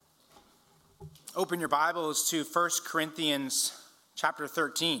Open your Bibles to 1 Corinthians chapter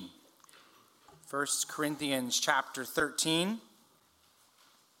 13. 1 Corinthians chapter 13.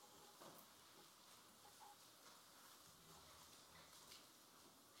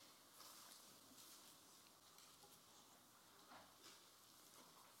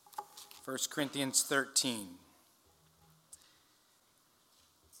 First Corinthians 13.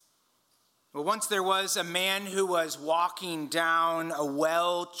 Well, once there was a man who was walking down a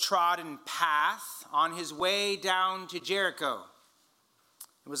well-trodden path on his way down to Jericho.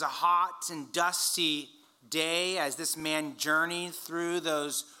 It was a hot and dusty day as this man journeyed through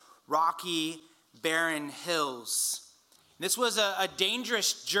those rocky, barren hills. This was a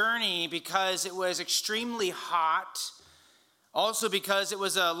dangerous journey because it was extremely hot, also because it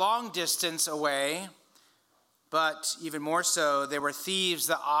was a long distance away. But even more so, there were thieves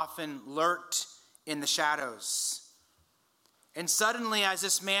that often lurked in the shadows. And suddenly, as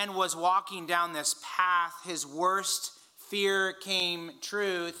this man was walking down this path, his worst fear came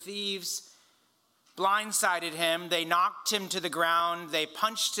true. Thieves blindsided him. They knocked him to the ground. They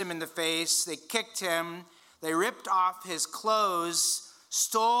punched him in the face. They kicked him. They ripped off his clothes,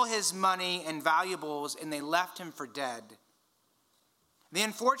 stole his money and valuables, and they left him for dead. The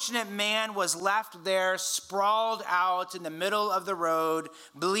unfortunate man was left there, sprawled out in the middle of the road,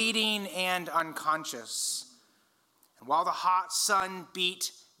 bleeding and unconscious. And while the hot sun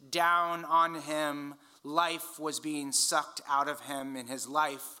beat down on him, life was being sucked out of him, and his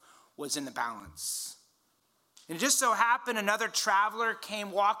life was in the balance. And it just so happened another traveler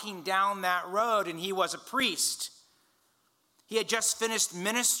came walking down that road, and he was a priest. He had just finished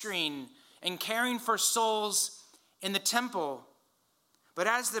ministering and caring for souls in the temple. But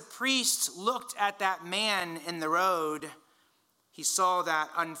as the priest looked at that man in the road, he saw that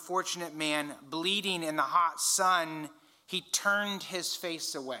unfortunate man bleeding in the hot sun. He turned his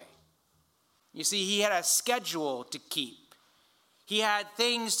face away. You see, he had a schedule to keep. He had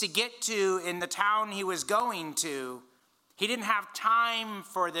things to get to in the town he was going to. He didn't have time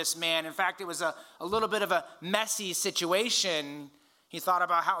for this man. In fact, it was a little bit of a messy situation. He thought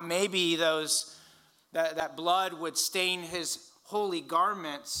about how maybe that blood would stain his holy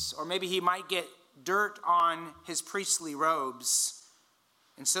garments, or maybe he might get dirt on his priestly robes.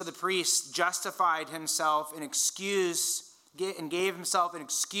 And so the priest justified himself an excuse and gave himself an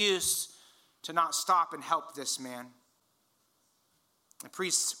excuse to not stop and help this man. The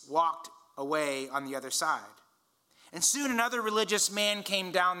priest walked away on the other side. And soon another religious man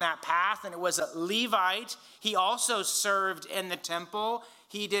came down that path, and it was a Levite. He also served in the temple.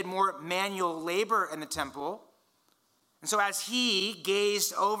 He did more manual labor in the temple. And so as he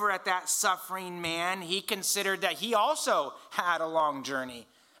gazed over at that suffering man, he considered that he also had a long journey.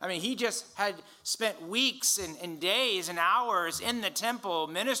 I mean, he just had spent weeks and days and hours in the temple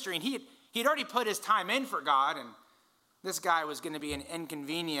ministering. He'd already put his time in for God, and this guy was going to be an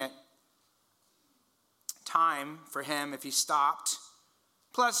inconvenient time for him if he stopped.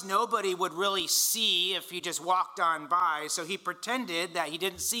 Plus, nobody would really see if he just walked on by, so he pretended that he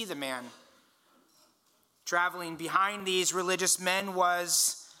didn't see the man. Traveling behind these religious men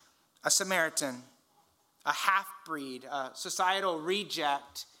was a Samaritan, a half-breed, a societal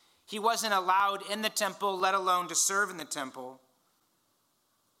reject. He wasn't allowed in the temple, let alone to serve in the temple.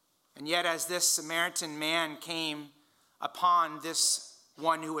 And yet, as this Samaritan man came upon this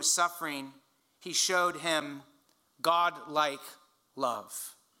one who was suffering, he showed him God-like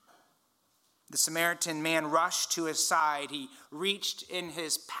love. The Samaritan man rushed to his side. He reached in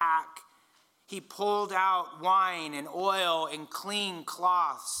his pack. He pulled out wine and oil and clean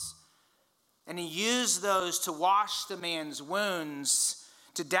cloths, and he used those to wash the man's wounds,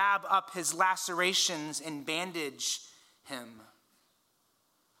 to dab up his lacerations and bandage him.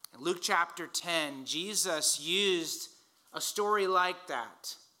 In Luke chapter 10, Jesus used a story like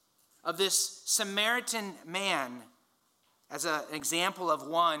that of this Samaritan man as an example of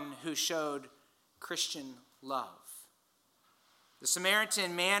one who showed Christian love. The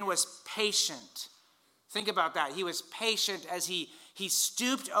Samaritan man was patient. Think about that. He was patient as he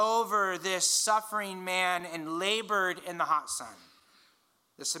stooped over this suffering man and labored in the hot sun.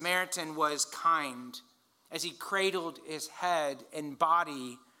 The Samaritan was kind as he cradled his head and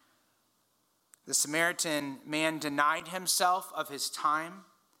body. The Samaritan man denied himself of his time,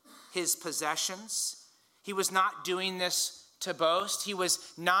 his possessions. He was not doing this to boast. He was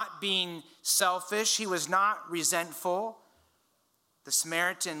not being selfish. He was not resentful. The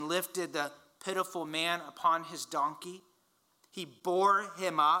Samaritan lifted the pitiful man upon his donkey. He bore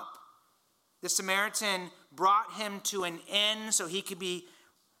him up. The Samaritan brought him to an inn so he could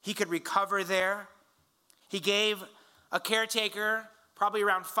recover there. He gave a caretaker probably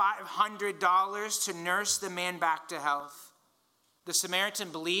around $500 to nurse the man back to health. The Samaritan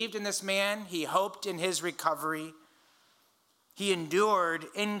believed in this man. He hoped in his recovery. He endured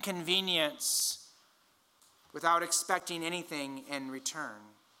inconvenience without expecting anything in return.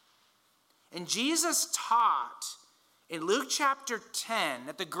 And Jesus taught in Luke chapter 10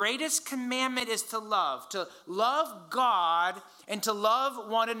 that the greatest commandment is to love God and to love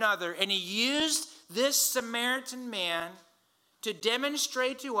one another. And he used this Samaritan man to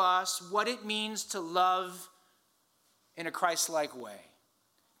demonstrate to us what it means to love in a Christ-like way,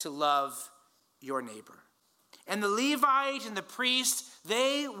 to love your neighbor. And the Levite and the priest,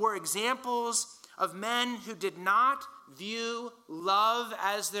 they were examples of men who did not view love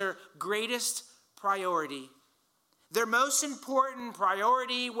as their greatest priority. Their most important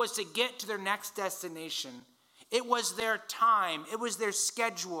priority was to get to their next destination. It was their time. It was their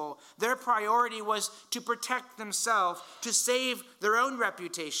schedule. Their priority was to protect themselves, to save their own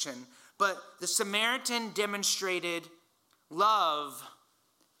reputation. But the Samaritan demonstrated love,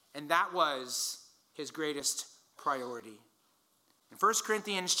 and that was his greatest priority. In 1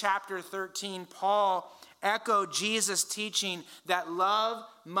 Corinthians chapter 13, Paul echoed Jesus' teaching that love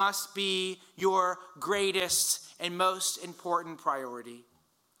must be your greatest and most important priority.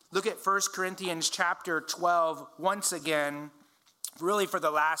 Look at 1 Corinthians chapter 12 once again, really for the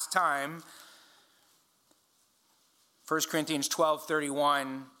last time. 1 Corinthians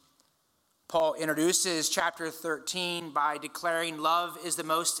 12:31. Paul introduces chapter 13 by declaring love is the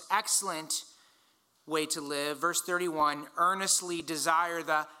most excellent way to live. Verse 31, earnestly desire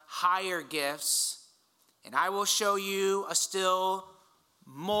the higher gifts, and I will show you a still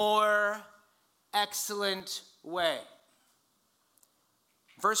more excellent way.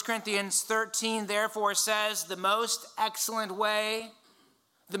 1 Corinthians 13, therefore, says the most excellent way,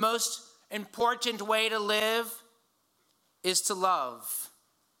 the most important way to live is to love.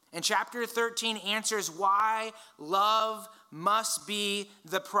 And chapter 13 answers why love must be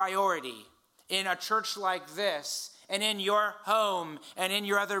the priority in a church like this, and in your home, and in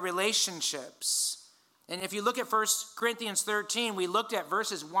your other relationships. And if you look at 1 Corinthians 13, we looked at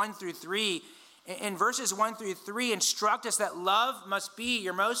verses 1 through 3. In verses 1 through 3 instruct us that love must be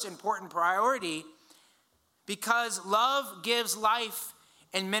your most important priority because love gives life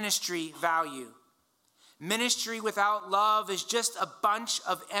and ministry value. Ministry without love is just a bunch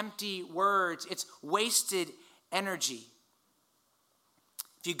of empty words. It's wasted energy.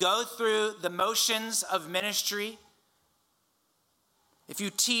 If you go through the motions of ministry, if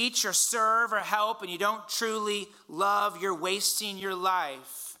you teach or serve or help and you don't truly love, you're wasting your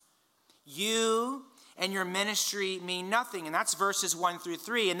life. You and your ministry mean nothing. And that's verses 1 through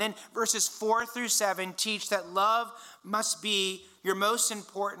 3. And then verses 4 through 7 teach that love must be your most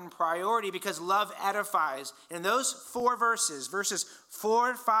important priority because love edifies. In those four verses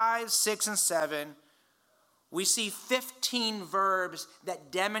 4, 5, 6, and 7, we see 15 verbs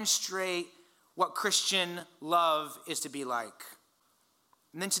that demonstrate what Christian love is to be like.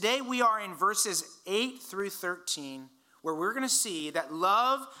 And then today we are in verses 8 through 13, where we're going to see that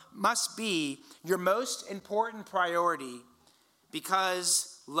love must be your most important priority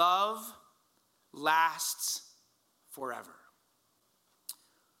because love lasts forever.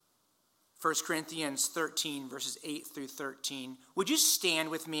 1 Corinthians 13, verses 8 through 13. Would you stand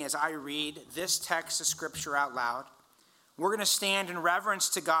with me as I read this text of Scripture out loud? We're going to stand in reverence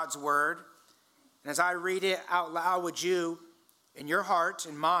to God's word. And as I read it out loud, would you, in your heart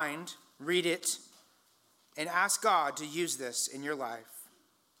and mind, read it and ask God to use this in your life.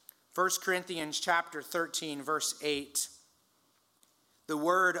 1 Corinthians chapter 13, verse 8. The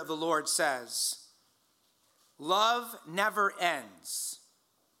word of the Lord says, love never ends.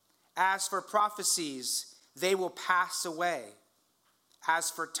 As for prophecies, they will pass away.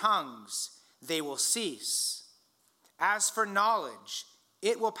 As for tongues, they will cease. As for knowledge,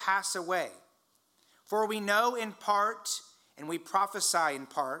 it will pass away. For we know in part, and we prophesy in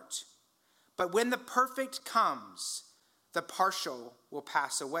part. But when the perfect comes, the partial will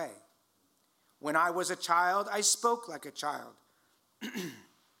pass away. When I was a child, I spoke like a child.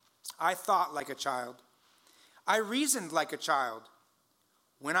 I thought like a child. I reasoned like a child.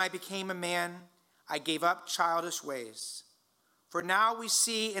 When I became a man, I gave up childish ways. For now we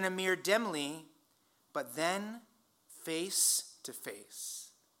see in a mirror dimly, but then face to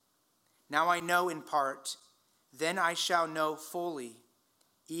face. Now I know in part, then I shall know fully,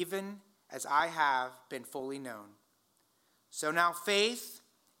 even as I have been fully known. So now faith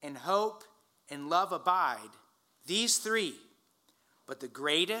and hope and love abide, these three, but the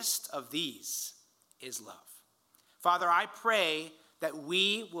greatest of these is love. Father, I pray that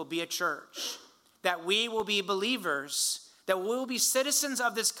we will be a church, that we will be believers that we will be citizens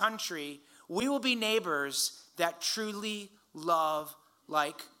of this country. We will be neighbors that truly love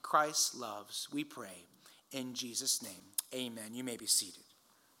like Christ loves. We pray in Jesus' name. Amen. You may be seated.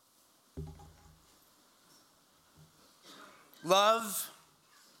 Love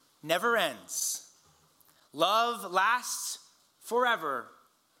never ends. Love lasts forever.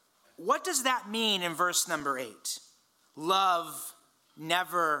 What does that mean in verse number 8? Love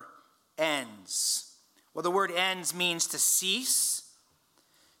never ends. Well, the word ends means to cease,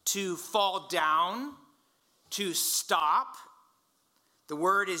 to fall down, to stop. The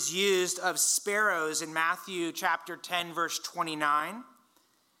word is used of sparrows in Matthew chapter 10, verse 29.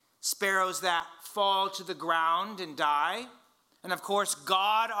 Sparrows that fall to the ground and die. And of course,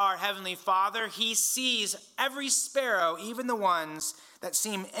 God, our Heavenly Father, He sees every sparrow, even the ones that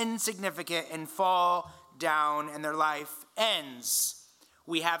seem insignificant and fall down and their life ends.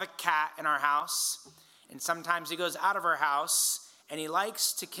 We have a cat in our house, and sometimes he goes out of our house and he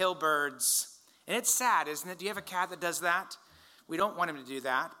likes to kill birds. And it's sad, isn't it? Do you have a cat that does that? We don't want him to do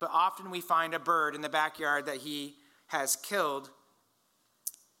that, but often we find a bird in the backyard that he has killed.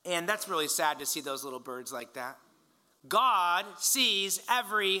 And that's really sad to see those little birds like that. God sees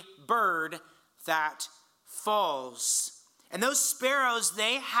every bird that falls. And those sparrows,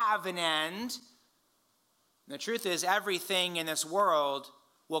 they have an end. And the truth is, everything in this world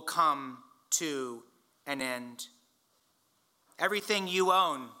will come to an end. Everything you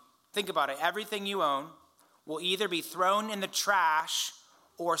own, think about it, everything you own will either be thrown in the trash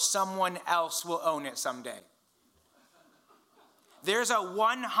or someone else will own it someday. There's a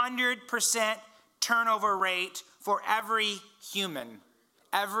 100% turnover rate for every human.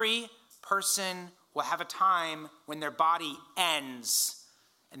 Every person will have a time when their body ends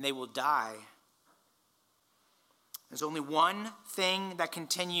and they will die. There's only one thing that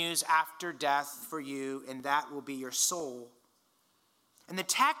continues after death for you, and that will be your soul. And the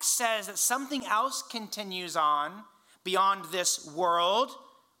text says that something else continues on beyond this world,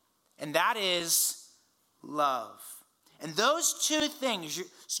 and that is love. And those two things,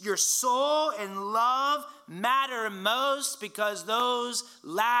 your soul and love, matter most because those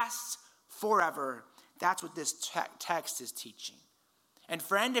last forever. That's what this text is teaching. And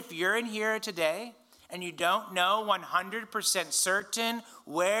friend, if you're in here today and you don't know 100% certain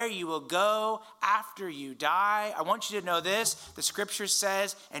where you will go after you die, I want you to know this. The scripture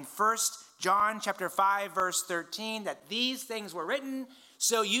says in 1 John chapter 5, verse 13, that these things were written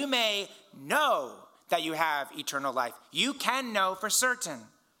so you may know that you have eternal life. You can know for certain.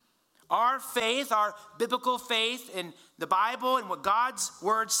 Our faith, our biblical faith in the Bible and what God's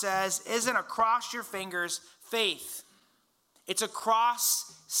word says isn't a cross your fingers faith. It's a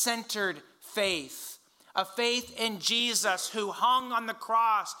cross-centered faith. A faith in Jesus who hung on the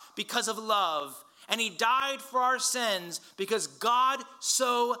cross because of love. And he died for our sins because God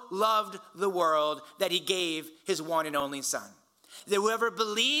so loved the world that he gave his one and only Son. That whoever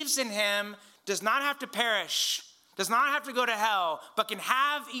believes in him does not have to perish, does not have to go to hell, but can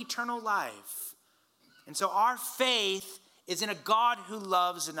have eternal life. And so our faith is in a God who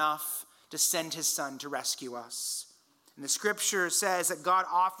loves enough to send his Son to rescue us. And the scripture says that God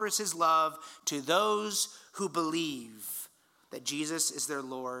offers his love to those who believe that Jesus is their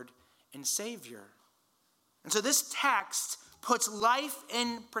Lord and Savior. And so this text puts life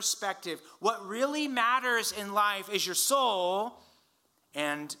in perspective. What really matters in life is your soul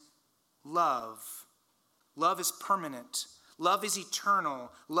and love. Love is permanent. Love is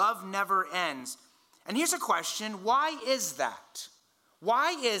eternal. Love never ends. And here's a question. Why is that?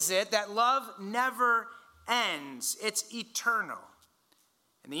 Why is it that love never ends? It's eternal.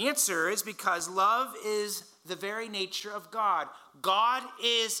 And the answer is because love is the very nature of God. God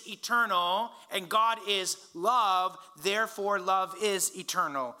is eternal and God is love. Therefore, love is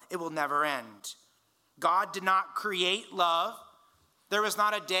eternal. It will never end. God did not create love. There was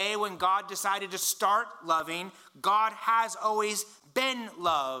not a day when God decided to start loving. God has always been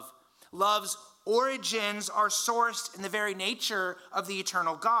love. Love's origins are sourced in the very nature of the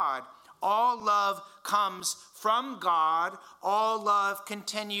eternal God. All love comes from God. All love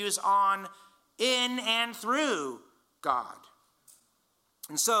continues on in and through God.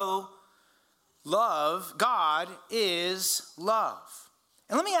 And so, love, God is love.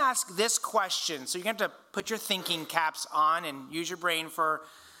 And let me ask this question. So you're going to have to put your thinking caps on and use your brain for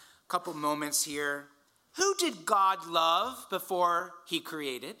a couple moments here. Who did God love before he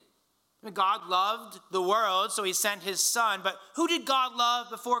created? I mean, God loved the world, so he sent his Son. But who did God love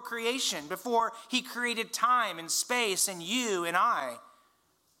before creation, before he created time and space and you and I?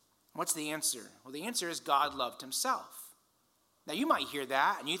 What's the answer? Well, the answer is God loved himself. Now, you might hear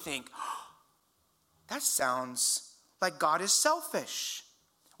that and you think, oh, that sounds like God is selfish.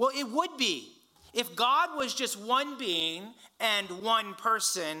 Well, it would be. If God was just one being and one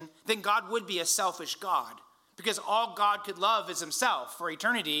person, then God would be a selfish God, because all God could love is himself for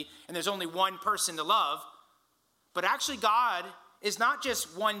eternity, and there's only one person to love. But actually, God is not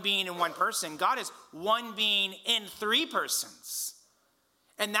just one being and one person. God is one being in three persons.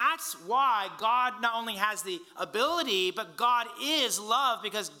 And that's why God not only has the ability, but God is love,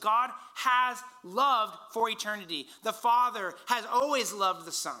 because God has loved for eternity. The Father has always loved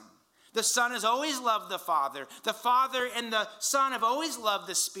the Son. The Son has always loved the Father. The Father and the Son have always loved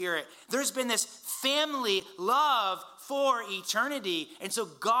the Spirit. There's been this family love for eternity. And so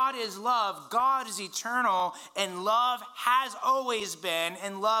God is love. God is eternal. And love has always been,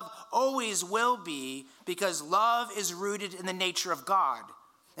 and love always will be, because love is rooted in the nature of God.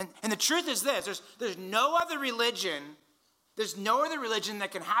 And the truth is this, there's no other religion, that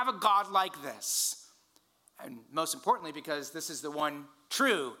can have a God like this. And most importantly, because this is the one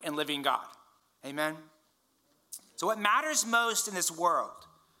true and living God. Amen? So what matters most in this world,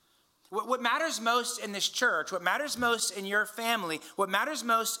 what matters most in this church, what matters most in your family, what matters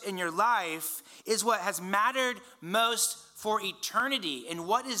most in your life is what has mattered most for eternity. And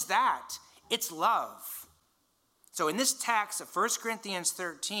what is that? It's love. So in this text of 1 Corinthians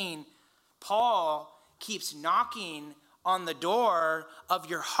 13, Paul keeps knocking on the door of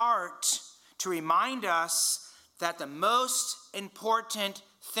your heart to remind us that the most important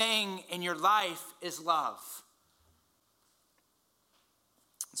thing in your life is love.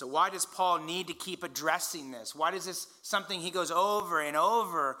 So why does Paul need to keep addressing this? Why is this something he goes over and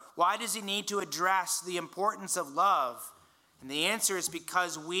over? Why does he need to address the importance of love? And the answer is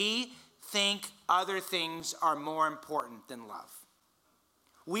because we think other things are more important than love.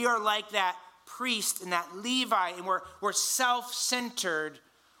 We are like that priest and that Levite, and we're self-centered.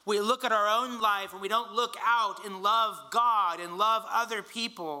 We look at our own life and we don't look out and love God and love other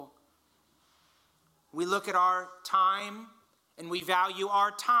people. We look at our time and we value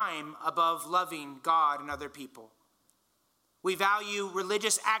our time above loving God and other people. We value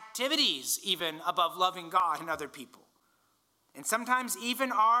religious activities even above loving God and other people. And sometimes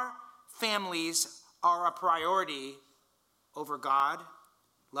even our families are a priority over God,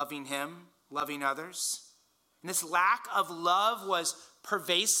 loving him, loving others. And this lack of love was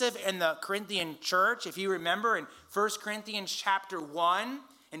pervasive in the Corinthian church. If you remember in 1 Corinthians chapter 1,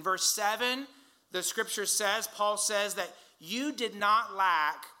 in verse 7, the scripture says, Paul says that you did not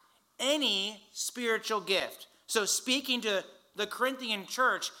lack any spiritual gift. So speaking to the Corinthian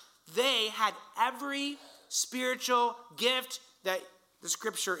church, they had every spiritual gift that the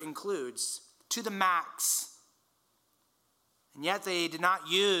scripture includes to the max. And yet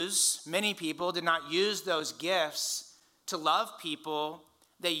many people did not use those gifts to love people.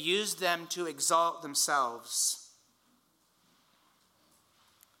 They used them to exalt themselves.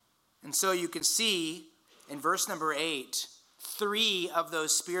 And so you can see in verse number 8, 3 of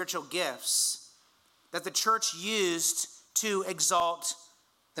those spiritual gifts that the church used to exalt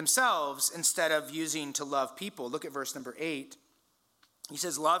themselves instead of using to love people. Look at verse number 8. He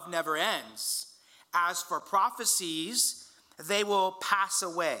says, love never ends. As for prophecies, they will pass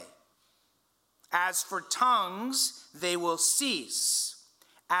away. As for tongues, they will cease.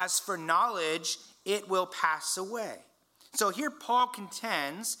 As for knowledge, it will pass away. So here Paul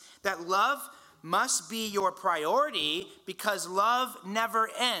contends that love must be your priority because love never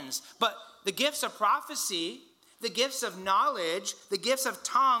ends. But the gifts of prophecy, the gifts of knowledge, the gifts of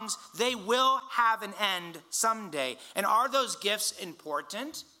tongues, they will have an end someday. And are those gifts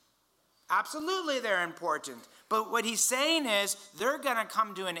important? Absolutely, they're important. But what he's saying is they're going to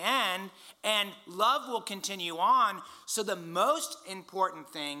come to an end and love will continue on. So the most important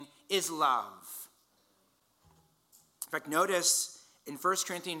thing is love. In fact, notice in 1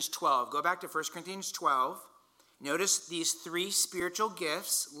 Corinthians 12, go back to 1 Corinthians 12. Notice these 3 spiritual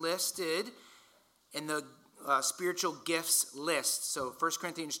gifts listed in the spiritual gifts list. So 1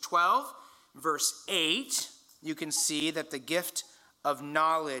 Corinthians 12, verse 8, you can see that the gift of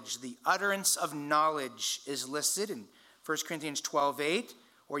knowledge, the utterance of knowledge is listed in 1 Corinthians 12:8,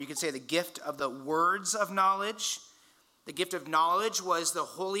 or you could say the gift of the words of knowledge. The gift of knowledge was the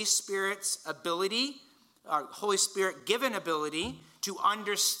Holy Spirit's ability, Holy Spirit given ability to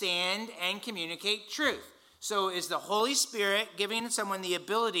understand and communicate truth. So is the Holy Spirit giving someone the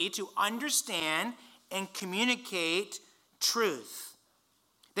ability to understand and communicate truth.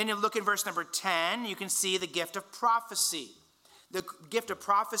 Then you look at verse number 10, you can see the gift of prophecy. The gift of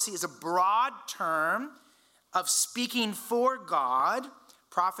prophecy is a broad term of speaking for God.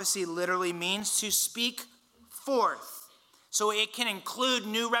 Prophecy literally means to speak forth. So it can include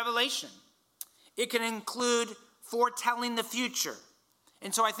new revelation. It can include foretelling the future.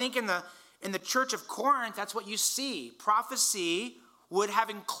 And so I think in the church of Corinth, that's what you see. Prophecy would have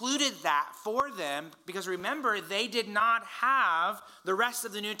included that for them, because remember, they did not have the rest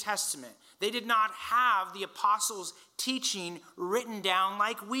of the New Testament. They did not have the apostles' teaching written down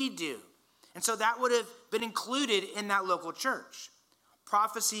like we do. And so that would have been included in that local church.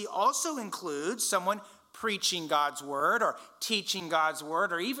 Prophecy also includes someone preaching God's word or teaching God's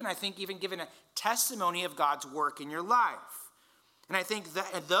word, or even, I think, even giving a testimony of God's work in your life. And I think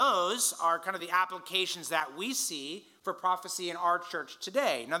that those are kind of the applications that we see for prophecy in our church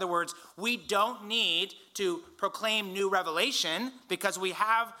today. In other words, we don't need to proclaim new revelation because we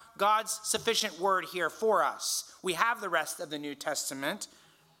have God's sufficient word here for us. We have the rest of the New Testament.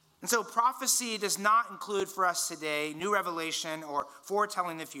 And so prophecy does not include for us today new revelation or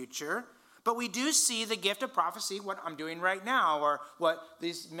foretelling the future. But we do see the gift of prophecy, what I'm doing right now, or what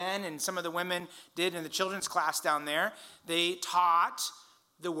these men and some of the women did in the children's class down there. They taught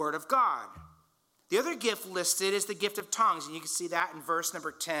the word of God. The other gift listed is the gift of tongues, and you can see that in verse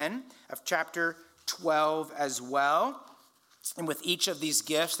number 10 of chapter 12 as well. And with each of these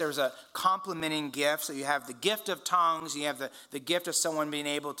gifts, there's a complementing gift. So you have the gift of tongues, you have the gift of someone being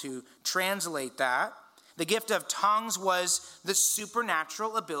able to translate that. The gift of tongues was the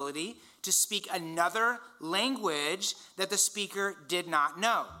supernatural ability to speak another language that the speaker did not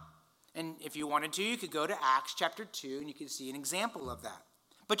know. And if you wanted to, you could go to Acts chapter 2 and you could see an example of that.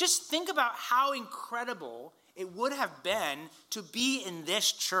 But just think about how incredible it would have been to be in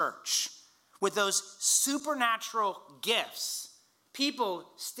this church with those supernatural gifts. People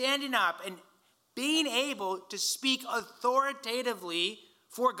standing up and being able to speak authoritatively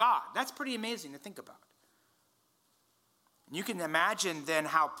for God. That's pretty amazing to think about. You can imagine then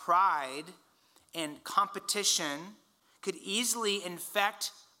how pride and competition could easily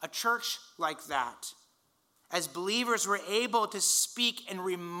infect a church like that, as believers were able to speak in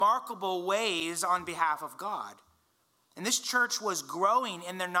remarkable ways on behalf of God. And this church was growing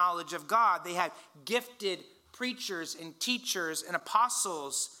in their knowledge of God. They had gifted preachers and teachers and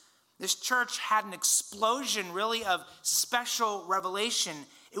apostles. This church had an explosion, really, of special revelation.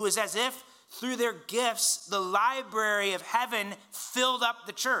 It was as if through their gifts, the library of heaven filled up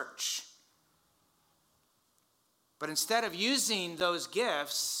the church. But instead of using those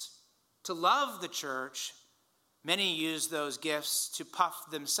gifts to love the church, many use those gifts to puff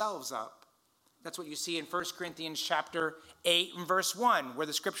themselves up. That's what you see in 1 Corinthians chapter 8 and verse 1, where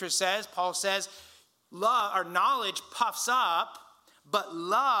the scripture says, Paul says, love or knowledge puffs up, but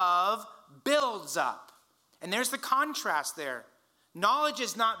love builds up. And there's the contrast there. Knowledge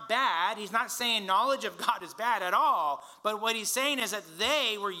is not bad. He's not saying knowledge of God is bad at all. But what he's saying is that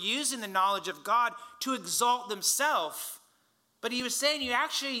they were using the knowledge of God to exalt themselves. But he was saying you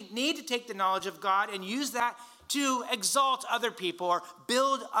actually need to take the knowledge of God and use that to exalt other people or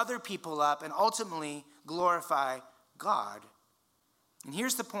build other people up and ultimately glorify God. And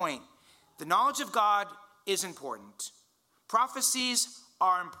here's the point. The knowledge of God is important. Prophecies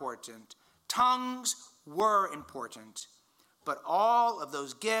are important. Tongues were important. But all of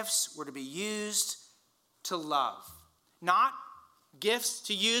those gifts were to be used to love. Not gifts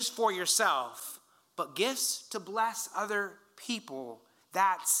to use for yourself, but gifts to bless other people.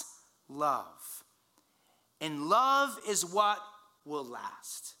 That's love. And love is what will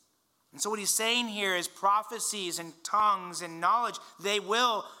last. And so what he's saying here is prophecies and tongues and knowledge, they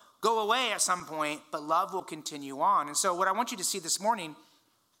will go away at some point, but love will continue on. And so what I want you to see this morning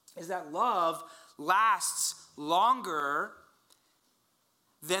is that love lasts longer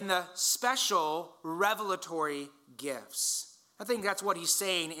than the special revelatory gifts. I think that's what he's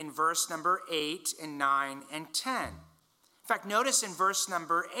saying in verse number 8 and 9 and 10. In fact, notice in verse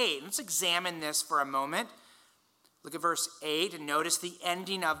number 8, let's examine this for a moment. Look at verse 8 and notice the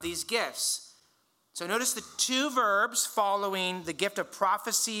ending of these gifts. So notice the two verbs following the gift of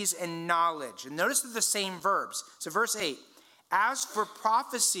prophecies and knowledge. And notice they're the same verbs. So verse 8, as for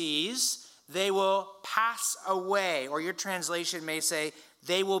prophecies, they will pass away. Or your translation may say,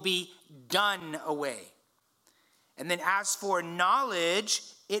 they will be done away. And then as for knowledge,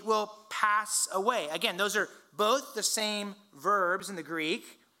 it will pass away. Again, those are both the same verbs in the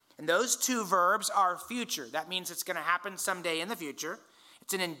Greek. And those two verbs are future. That means it's going to happen someday in the future.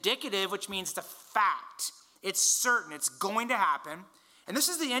 It's an indicative, which means the fact. It's certain. It's going to happen. And this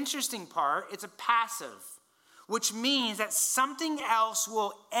is the interesting part. It's a passive, which means that something else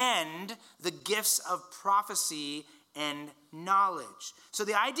will end the gifts of prophecy and knowledge. So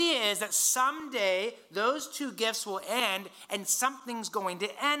the idea is that someday those two gifts will end and something's going to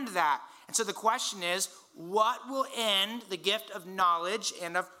end that. And so the question is, what will end the gift of knowledge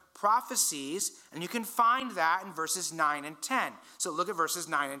and of prophecies, and you can find that in verses 9 and 10. So look at verses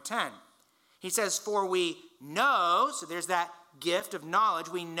 9 and 10. He says, for we know, so there's that gift of knowledge.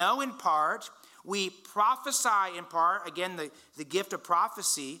 We know in part, we prophesy in part, again, the gift of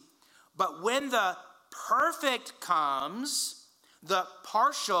prophecy. But when the perfect comes, the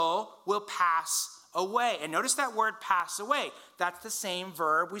partial will pass away. And notice that word pass away. That's the same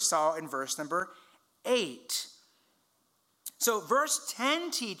verb we saw in verse number 8. So verse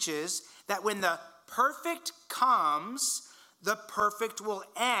 10 teaches that when the perfect comes, the perfect will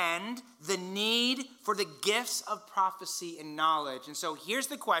end the need for the gifts of prophecy and knowledge. And so here's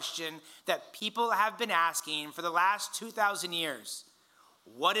the question that people have been asking for the last 2,000 years.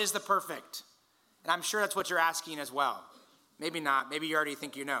 What is the perfect? And I'm sure that's what you're asking as well. Maybe not. Maybe you already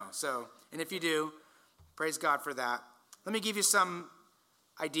think you know. And if you do, praise God for that. Let me give you some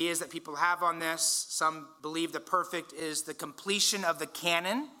ideas that people have on this. Some believe the perfect is the completion of the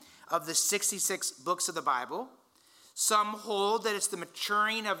canon of the 66 books of the Bible. Some hold that it's the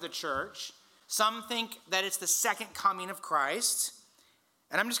maturing of the church. Some think that it's the second coming of Christ.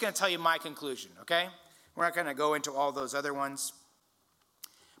 And I'm just going to tell you my conclusion, okay? We're not going to go into all those other ones.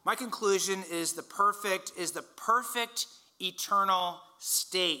 My conclusion is the perfect eternal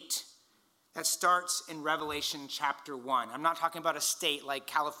state that starts in Revelation chapter 1. I'm not talking about a state like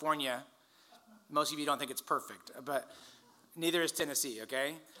California. Most of you don't think it's perfect, but neither is Tennessee,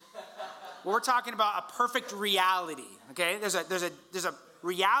 okay? We're talking about a perfect reality, okay? There's a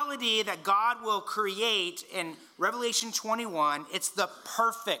reality that God will create in Revelation 21. It's the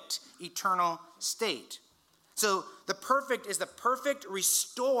perfect eternal state. So the perfect is the perfect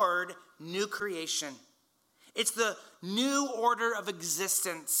restored new creation. It's the new order of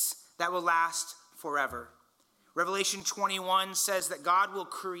existence that will last forever. Revelation 21 says that God will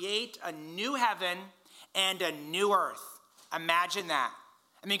create a new heaven and a new earth. Imagine that.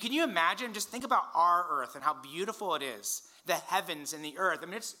 I mean, can you imagine? Just think about our earth and how beautiful it is. The heavens and the earth. I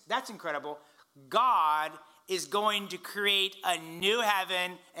mean, that's incredible. God is going to create a new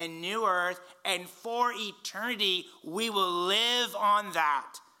heaven and new earth, and for eternity, we will live on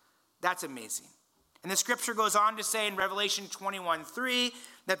that. That's amazing. And the scripture goes on to say in Revelation 21:3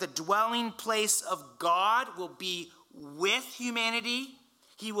 that the dwelling place of God will be with humanity.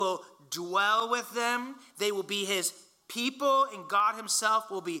 He will dwell with them. They will be his people, and God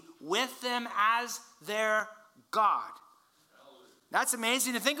himself will be with them as their God. That's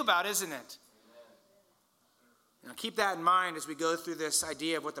amazing to think about, isn't it? Now, keep that in mind as we go through this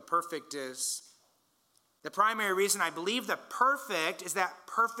idea of what the perfect is. The primary reason I believe the perfect is that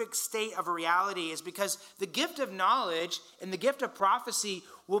perfect state of reality is because the gift of knowledge and the gift of prophecy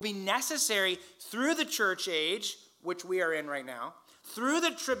will be necessary through the church age, which we are in right now, through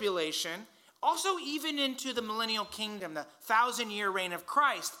the tribulation, also even into the millennial kingdom, the 1,000-year reign of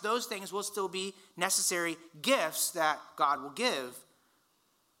Christ. Those things will still be necessary gifts that God will give.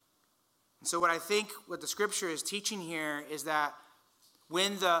 And so what the scripture is teaching here is that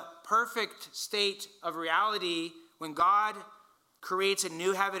when the perfect state of reality, when God creates a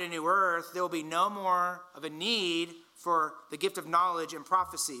new heaven and new earth, there will be no more of a need for the gift of knowledge and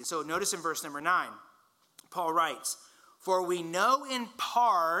prophecy. So notice in verse number 9, Paul writes, for we know in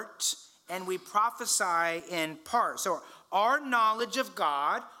part and we prophesy in part. So our knowledge of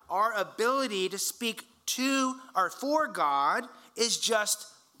God, our ability to speak to or for God is just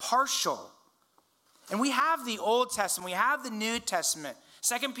partial. And we have the Old Testament, we have the New Testament.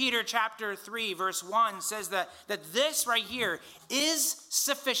 2 Peter chapter 3 verse 1 says that this right here is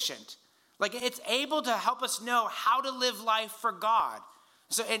sufficient. Like it's able to help us know how to live life for God.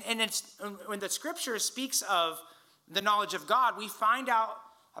 So and it's when the scripture speaks of the knowledge of God, we find out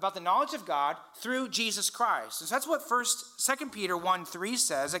about the knowledge of God through Jesus Christ. And so that's what 2 Peter 1:3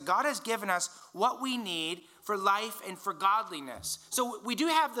 says, that God has given us what we need for life and for godliness. So we do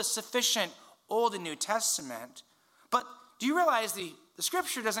have the sufficient Old and New Testament, but do you realize the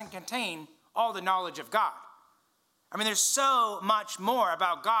scripture doesn't contain all the knowledge of God? I mean, there's so much more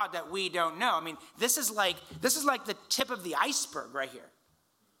about God that we don't know. I mean, this is like the tip of the iceberg right here.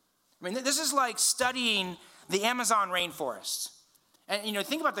 I mean, this is like studying the Amazon rainforest. And,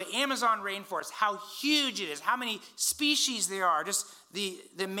 think about the Amazon rainforest, how huge it is, how many species there are, just the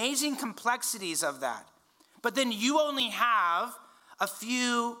amazing complexities of that. But then you only have a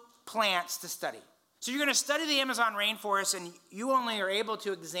few plants to study. So you're going to study the Amazon rainforest, and you only are able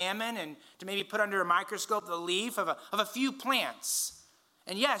to examine and to maybe put under a microscope the leaf of a few plants.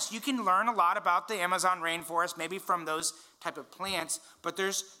 And yes, you can learn a lot about the Amazon rainforest, maybe from those type of plants, but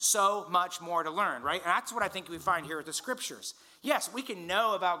there's so much more to learn, right? And that's what I think we find here with the scriptures. Yes, we can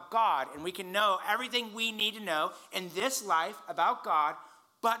know about God, and we can know everything we need to know in this life about God,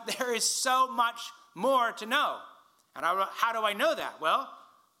 but there is so much more to know. And how do I know that? Well,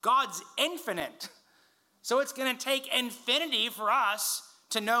 God's infinite. So it's going to take infinity for us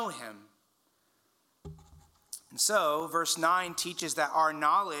to know him. And so, verse 9 teaches that our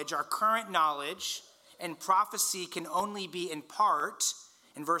knowledge, our current knowledge and prophecy can only be in part.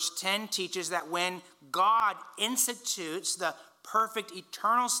 And verse 10 teaches that when God institutes the perfect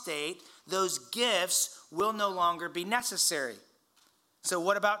eternal state, those gifts will no longer be necessary. So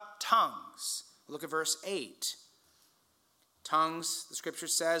what about tongues? Look at verse 8. Tongues, the scripture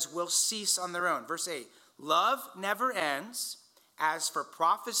says, will cease on their own. Verse 8, love never ends. As for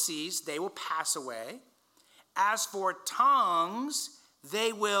prophecies, they will pass away. As for tongues,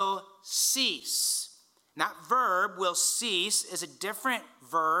 they will cease. And that verb, will cease, is a different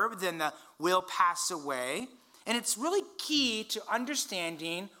verb than the will pass away. And it's really key to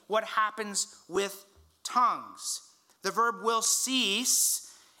understanding what happens with tongues. The verb will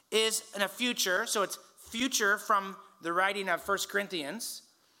cease is in a future, so it's future from the writing of 1 Corinthians.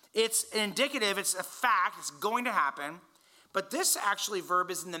 It's indicative, it's a fact, it's going to happen. But this actually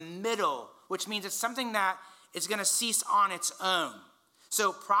verb is in the middle, which means it's something that is going to cease on its own.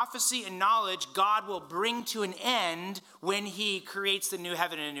 So prophecy and knowledge, God will bring to an end when he creates the new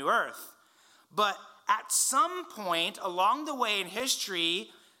heaven and new earth. But at some point along the way in history,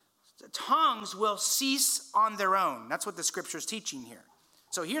 tongues will cease on their own. That's what the scripture is teaching here.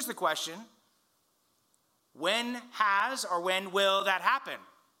 So here's the question. When has or when will that happen?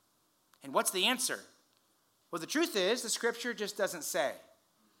 And what's the answer? Well, the truth is the scripture just doesn't say.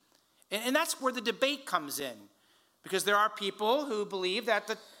 And that's where the debate comes in. Because there are people who believe that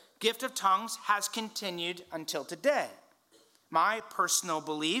the gift of tongues has continued until today. My personal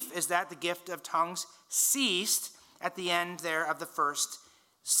belief is that the gift of tongues ceased at the end there of the first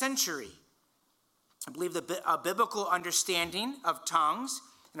century. I believe a biblical understanding of tongues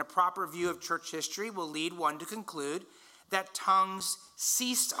and a proper view of church history will lead one to conclude that tongues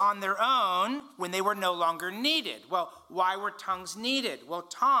ceased on their own when they were no longer needed. Well, why were tongues needed? Well,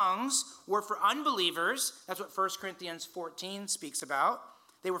 tongues were for unbelievers. That's what 1 Corinthians 14 speaks about.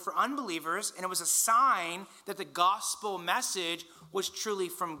 They were for unbelievers, and it was a sign that the gospel message was truly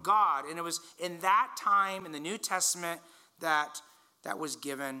from God. And it was in that time in the New Testament that was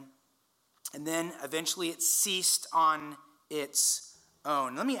given. And then eventually it ceased on its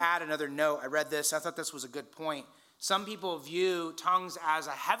own. Let me add another note. I read this. I thought this was a good point. Some people view tongues as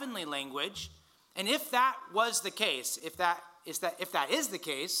a heavenly language. And if that was the case, if that is the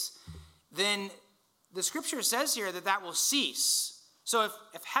case, then the scripture says here that will cease. So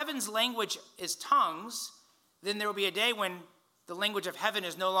if heaven's language is tongues, then there will be a day when the language of heaven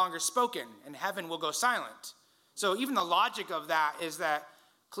is no longer spoken and heaven will go silent. So even the logic of that is that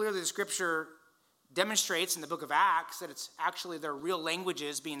clearly the scripture demonstrates in the book of Acts that it's actually their real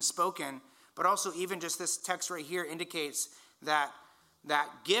languages being spoken. But also even just this text right here indicates that that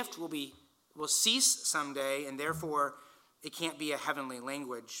gift will cease someday, and therefore it can't be a heavenly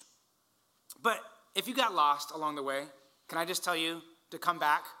language. But if you got lost along the way, can I just tell you to come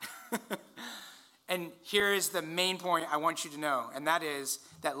back? And here is the main point I want you to know, and that is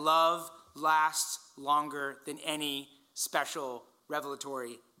that love lasts longer than any special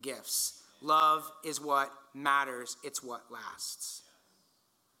revelatory gifts. Love is what matters. It's what lasts.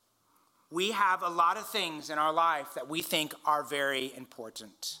 We have a lot of things in our life that we think are very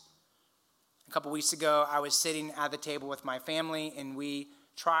important. A couple weeks ago, I was sitting at the table with my family, and we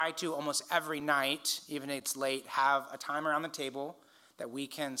try to almost every night, even if it's late, have a time around the table that we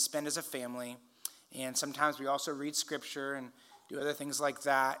can spend as a family. And sometimes we also read scripture and do other things like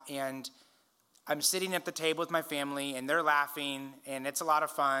that. And I'm sitting at the table with my family, and they're laughing, and it's a lot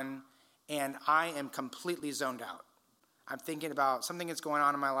of fun, and I am completely zoned out. I'm thinking about something that's going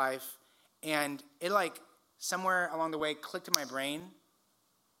on in my life. And it somewhere along the way clicked in my brain,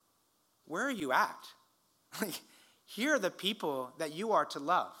 where are you at? Here are the people that you are to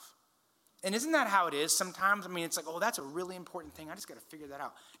love. And isn't that how it is sometimes? I mean, it's that's a really important thing. I just got to figure that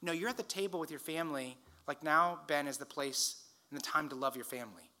out. No, you're at the table with your family. Now, Ben, is the place and the time to love your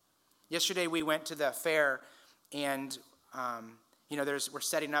family. Yesterday we went to the fair, and we're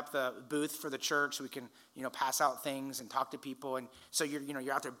setting up the booth for the church so we can, pass out things and talk to people. And so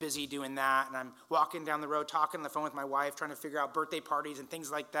you're out there busy doing that. And I'm walking down the road, talking on the phone with my wife, trying to figure out birthday parties and things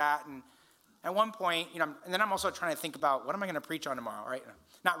like that. And at one point, and then I'm also trying to think about what am I going to preach on tomorrow, right?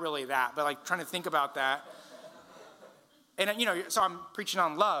 Not really that, but trying to think about that. And, so I'm preaching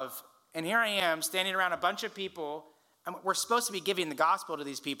on love. And here I am standing around a bunch of people. And we're supposed to be giving the gospel to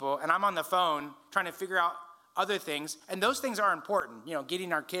these people. And I'm on the phone trying to figure out other things, and those things are important.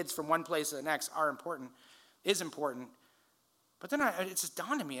 Getting our kids from one place to the next is important. But then it just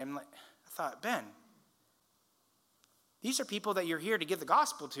dawned on me. I thought, Ben, these are people that you're here to give the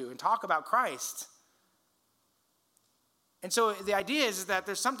gospel to and talk about Christ. And so the idea is that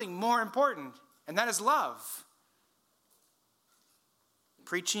there's something more important, and that is love.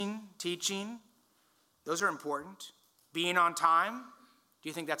 Preaching, teaching, those are important. Being on time, do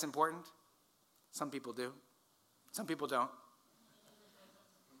you think that's important? Some people do. Some people don't.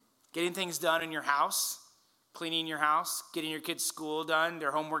 Getting things done in your house, cleaning your house, getting your kids' school done,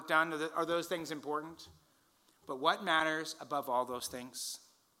 their homework done, are those things important? But what matters above all those things?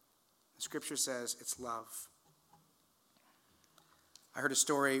 The scripture says it's love. I heard a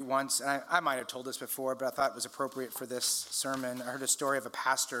story once, and I might have told this before, but I thought it was appropriate for this sermon. I heard a story of a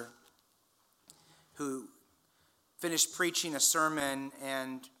pastor who finished preaching a sermon,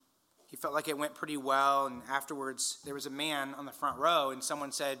 and he felt like it went pretty well. And afterwards, there was a man on the front row, and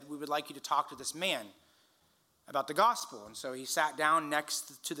someone said, "We would like you to talk to this man about the gospel." And so he sat down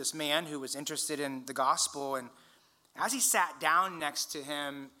next to this man who was interested in the gospel. And as he sat down next to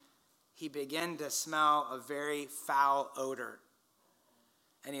him, he began to smell a very foul odor.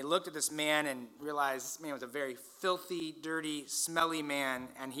 And he looked at this man and realized this man was a very filthy, dirty, smelly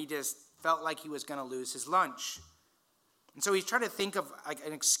man, and he just felt like he was going to lose his lunch. And so he's trying to think of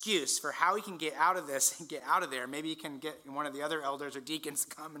an excuse for how he can get out of this and get out of there. Maybe he can get one of the other elders or deacons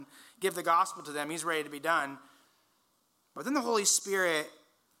to come and give the gospel to them. He's ready to be done. But then the Holy Spirit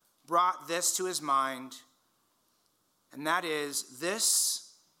brought this to his mind, and that is,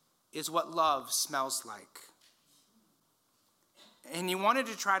 this is what love smells like. And he wanted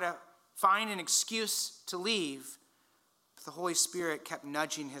to try to find an excuse to leave, but the Holy Spirit kept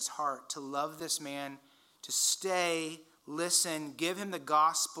nudging his heart to love this man, to stay, listen, give him the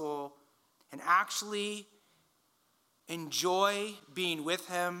gospel, and actually enjoy being with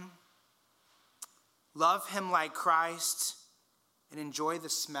him, love him like Christ, and enjoy the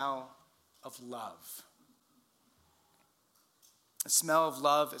smell of love. The smell of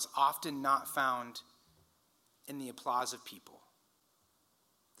love is often not found in the applause of people.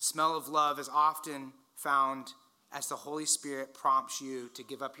 The smell of love is often found as the Holy Spirit prompts you to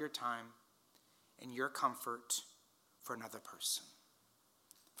give up your time and your comfort for another person.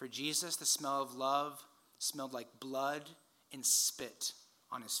 For Jesus, the smell of love smelled like blood and spit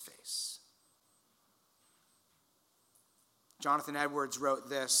on his face. Jonathan Edwards wrote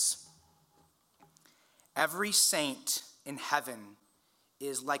this: "Every saint in heaven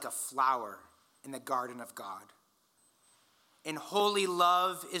is like a flower in the garden of God. And holy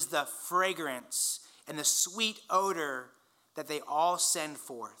love is the fragrance and the sweet odor that they all send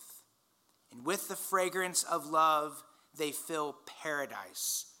forth. And with the fragrance of love, they fill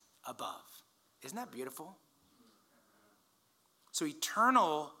paradise above." Isn't that beautiful? So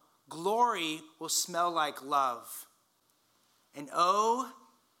eternal glory will smell like love. And oh,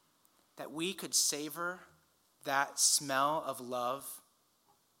 that we could savor that smell of love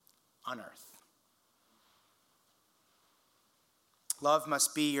on earth. Love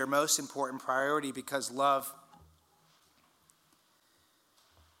must be your most important priority, because love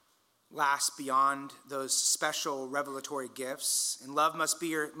lasts beyond those special revelatory gifts. And love must be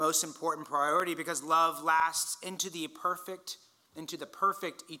your most important priority because love lasts into the perfect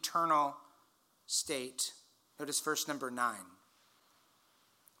eternal state. Notice verse number 9.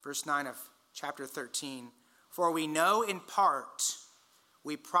 Verse 9 of chapter 13. "For we know in part,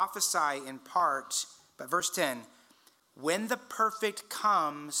 we prophesy in part," but verse 10, "when the perfect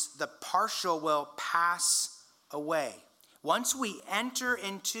comes, the partial will pass away." Once we enter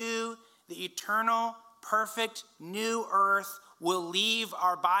into the eternal, perfect new earth, we'll leave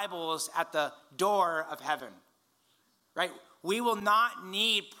our Bibles at the door of heaven, right? We will not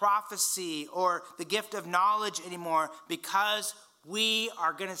need prophecy or the gift of knowledge anymore, because we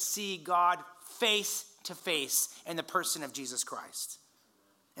are going to see God face to face in the person of Jesus Christ.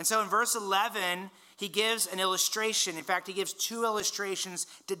 And so in verse 11, he gives an illustration. In fact, he gives two illustrations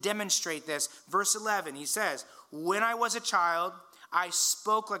to demonstrate this. Verse 11, he says, "When I was a child, I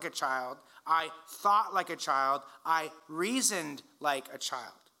spoke like a child. I thought like a child. I reasoned like a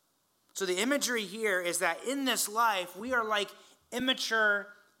child." So the imagery here is that in this life, we are like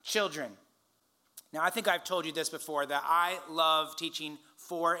immature children. Now, I think I've told you this before, that I love teaching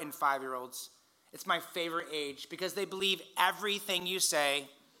 4 and 5-year-olds. It's my favorite age because they believe everything you say,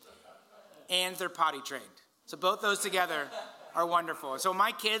 and they're potty trained. So both those together are wonderful. So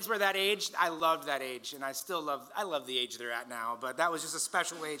my kids were that age. I loved that age, and I love the age they're at now, but that was just a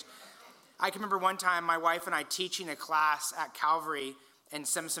special age. I can remember one time my wife and I teaching a class at Calvary in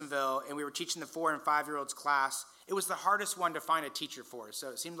Simpsonville, and we were teaching the 4 and 5-year-olds class. It was the hardest one to find a teacher for, so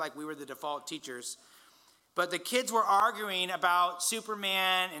it seemed like we were the default teachers. But the kids were arguing about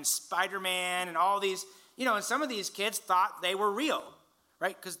Superman and Spider-Man and all these, and some of these kids thought they were real,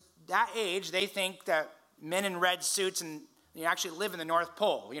 right? Because that age, they think that men in red suits and you actually live in the North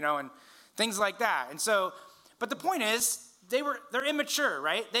Pole, and things like that. And so, but the point is, they're immature,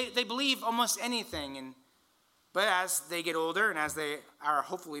 right? They believe almost anything. But as they get older, and as they are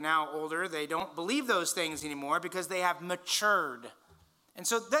hopefully now older, they don't believe those things anymore because they have matured. And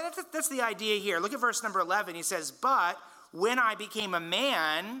so that's the idea here. Look at verse number 11. He says, "But when I became a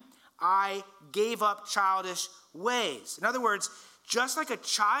man, I gave up childish ways." In other words, just like a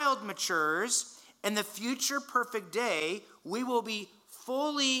child matures, in the future perfect day, we will be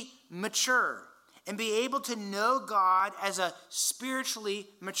fully mature and be able to know God as a spiritually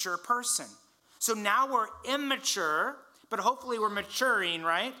mature person. So now we're immature, but hopefully we're maturing,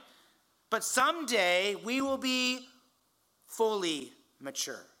 right? But someday we will be fully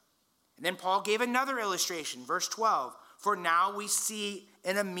mature. And then Paul gave another illustration, verse 12. "For now we see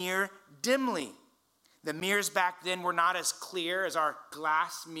in a mirror dimly." The mirrors back then were not as clear as our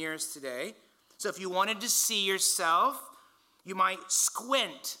glass mirrors today. So if you wanted to see yourself, you might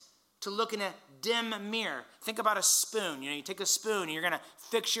squint to look in a dim mirror. Think about a spoon. You take a spoon and you're going to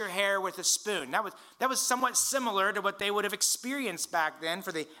fix your hair with a spoon. That was somewhat similar to what they would have experienced back then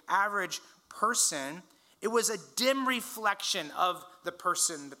for the average person. It was a dim reflection of the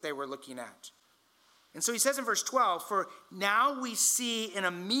person that they were looking at. And so he says in verse 12, "For now we see in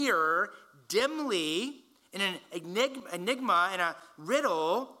a mirror dimly, in an enigma, in a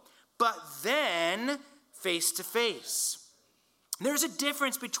riddle, but then face to face." There's a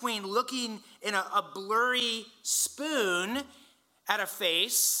difference between looking in a blurry spoon at a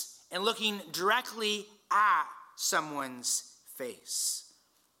face and looking directly at someone's face.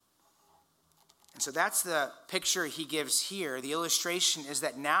 And so that's the picture he gives here. The illustration is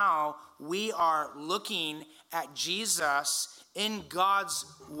that now we are looking at Jesus in God's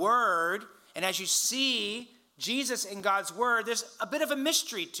word. And as you see Jesus in God's word, there's a bit of a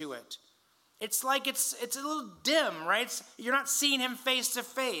mystery to it. It's like it's a little dim, right? You're not seeing him face to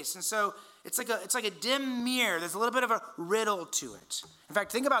face. And so it's like a dim mirror. There's a little bit of a riddle to it. In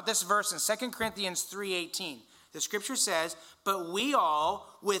fact, think about this verse in 2 Corinthians 3:18. The scripture says, "But we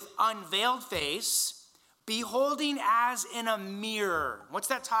all, with unveiled face, beholding as in a mirror." What's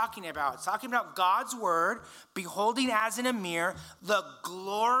that talking about? It's talking about God's word, beholding as in a mirror the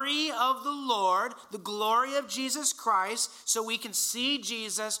glory of the Lord, the glory of Jesus Christ, so we can see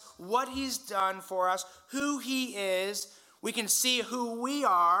Jesus, what he's done for us, who he is. We can see who we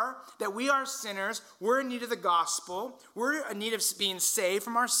are, that we are sinners. We're in need of the gospel. We're in need of being saved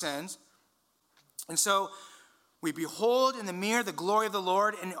from our sins. And so we behold in the mirror the glory of the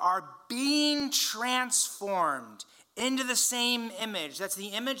Lord and are being transformed into the same image. That's the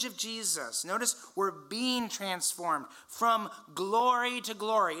image of Jesus. Notice we're being transformed from glory to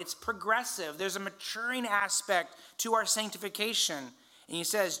glory. It's progressive. There's a maturing aspect to our sanctification. And he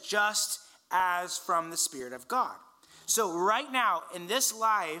says, just as from the Spirit of God. So right now in this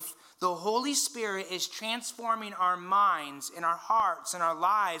life, the Holy Spirit is transforming our minds and our hearts and our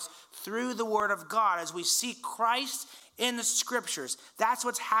lives through the Word of God as we see Christ in the Scriptures. That's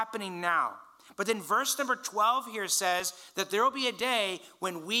what's happening now. But then verse number 12 here says that there will be a day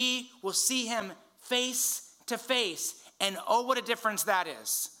when we will see him face to face. And oh, what a difference that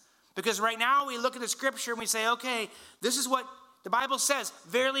is. Because right now we look at the Scripture and we say, okay, this is what the Bible says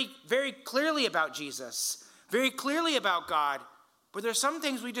very, very clearly about Jesus, very clearly about God. But there's some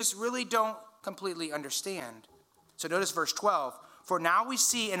things we just really don't completely understand. So notice verse 12. "For now we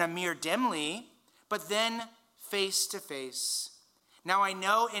see in a mirror dimly, but then face to face. Now I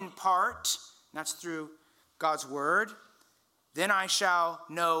know in part," that's through God's word, "then I shall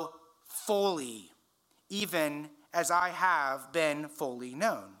know fully, even as I have been fully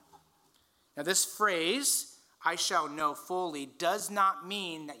known." Now this phrase, "I shall know fully," does not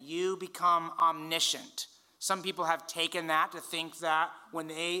mean that you become omniscient. Some people have taken that to think that when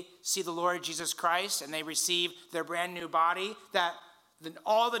they see the Lord Jesus Christ and they receive their brand new body, that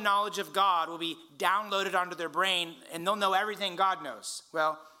all the knowledge of God will be downloaded onto their brain and they'll know everything God knows.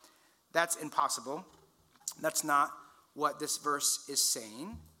 Well, that's impossible. That's not what this verse is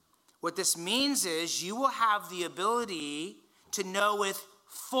saying. What this means is you will have the ability to know with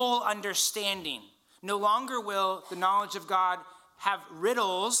full understanding. No longer will the knowledge of God have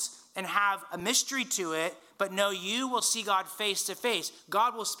riddles and have a mystery to it, but no, you will see God face to face.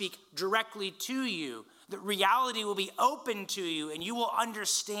 God will speak directly to you. The reality will be open to you, and you will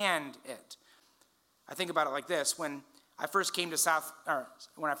understand it. I think about it like this: when I first came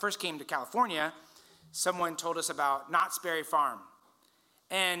to California, someone told us about Knott's Berry Farm,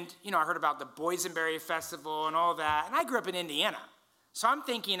 And, I heard about the Boysenberry Festival and all that. And I grew up in Indiana. So I'm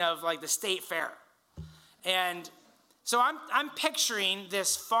thinking of like the state fair. And so I'm picturing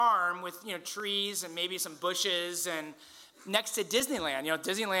this farm with, trees and maybe some bushes and next to Disneyland.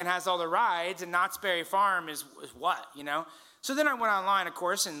 Disneyland has all the rides and Knott's Berry Farm is what. So then I went online, of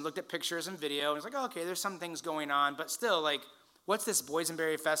course, and looked at pictures and video. And was like, okay, there's some things going on. But still, like, what's this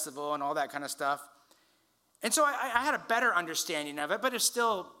Boysenberry Festival and all that kind of stuff? And so I had a better understanding of it, but it's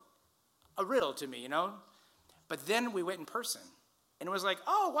still a riddle to me, But then we went in person. And it was like,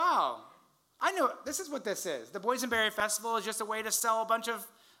 oh, wow, I know, this is what this is. The Boysenberry Festival is just a way to sell a bunch of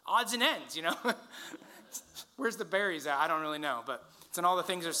odds and ends, Where's the berries at? I don't really know, but it's in all the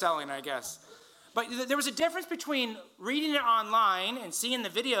things they're selling, I guess. But there was a difference between reading it online and seeing the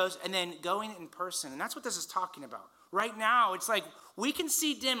videos and then going in person. And that's what this is talking about. Right now, it's like we can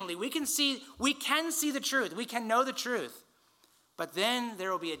see dimly. We can see the truth. We can know the truth. But then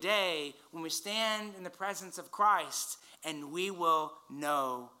there will be a day when we stand in the presence of Christ and we will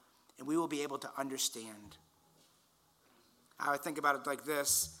know and we will be able to understand. I would think about it like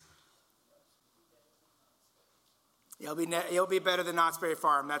this. You'll be better than Knott's Berry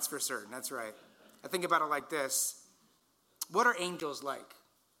Farm, that's for certain. That's right. I think about it like this. What are angels like?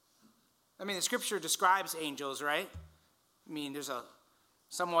 The scripture describes angels, right? There's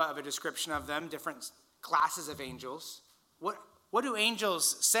somewhat of a description of them, different classes of angels. What do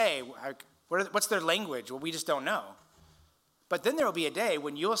angels say? What's their language? Well, we just don't know. But then there will be a day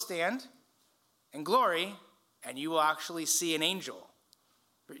when you'll stand in glory and you will actually see an angel.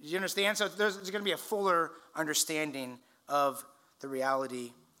 Do you understand? So there's going to be a fuller understanding of the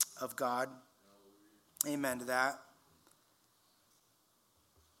reality of God. Amen to that.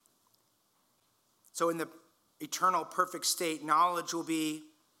 So in the eternal perfect state, knowledge will be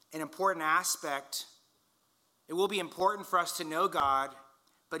an important aspect. It will be important for us to know God,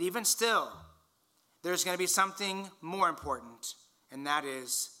 but even still, there's going to be something more important, and that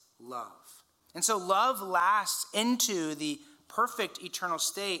is love. And so love lasts into the perfect eternal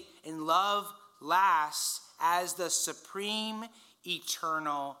state, and love lasts as the supreme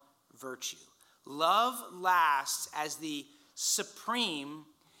eternal virtue. Love lasts as the supreme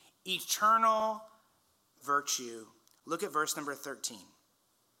eternal virtue. Look at verse number 13.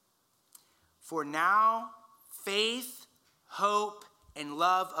 For now, faith, hope, and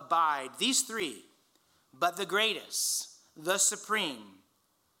love abide. These three, but the greatest, the supreme,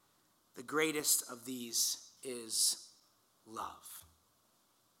 the greatest of these is love.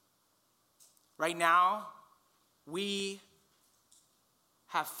 Right now, we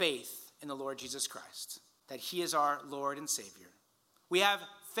have faith in the Lord Jesus Christ, that he is our Lord and Savior. We have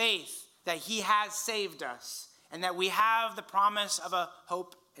faith that he has saved us and that we have the promise of a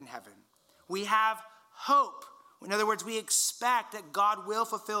hope in heaven. We have hope. In other words, we expect that God will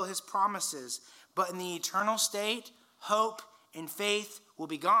fulfill his promises. But in the eternal state, hope and faith will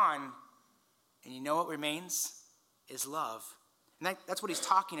be gone. And you know what remains? Is love. And that's what he's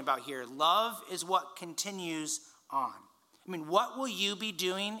talking about here. Love is what continues on. What will you be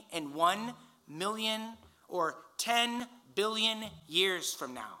doing in 1 million or 10 billion years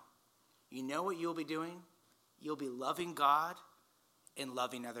from now? You know what you'll be doing? You'll be loving God and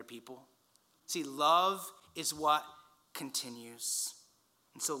loving other people. See, love is what continues.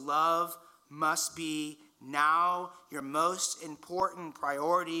 And so love must be now your most important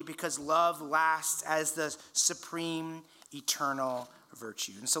priority because love lasts as the supreme eternal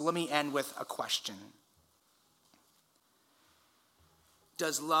virtue. And so let me end with a question.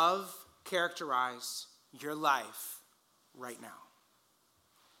 Does love characterize your life right now?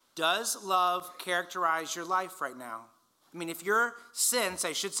 Does love characterize your life right now? If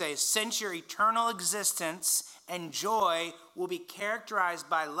since your eternal existence and joy will be characterized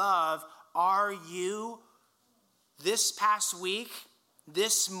by love, are you, this past week,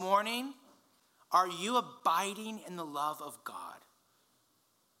 this morning, are you abiding in the love of God?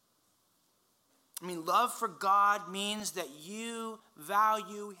 Love for God means that you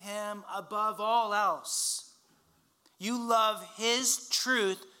value him above all else. You love his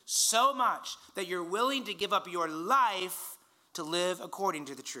truth so much that you're willing to give up your life to live according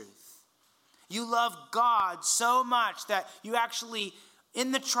to the truth. You love God so much that you actually,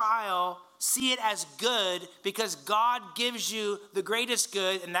 in the trial, see it as good because God gives you the greatest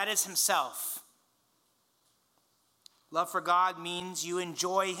good, and that is himself. Love for God means you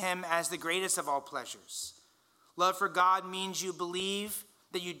enjoy him as the greatest of all pleasures. Love for God means you believe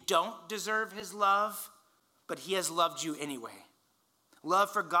that you don't deserve his love, but he has loved you anyway.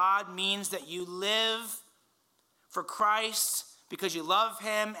 Love for God means that you live for Christ because you love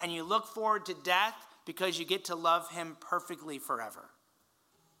him and you look forward to death because you get to love him perfectly forever.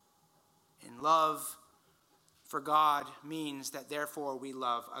 And love for God means that therefore we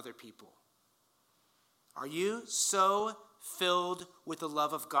love other people. Are you so filled with the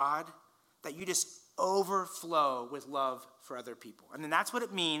love of God that you just overflow with love for other people? And then that's what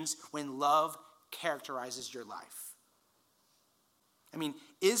it means when love characterizes your life. I mean,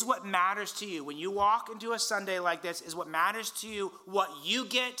 is what matters to you when you walk into a Sunday like this, is what matters to you what you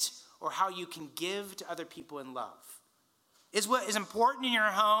get or how you can give to other people in love? Is what is important in your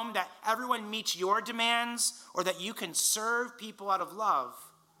home that everyone meets your demands or that you can serve people out of love?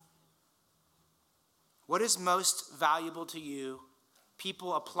 What is most valuable to you?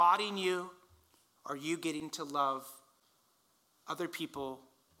 People applauding you or you getting to love other people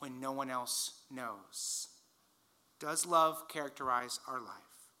when no one else knows? Does love characterize our life?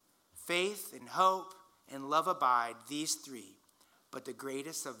 Faith and hope and love abide, these three. But the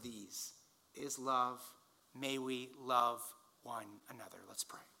greatest of these is love. May we love one another. Let's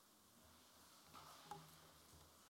pray.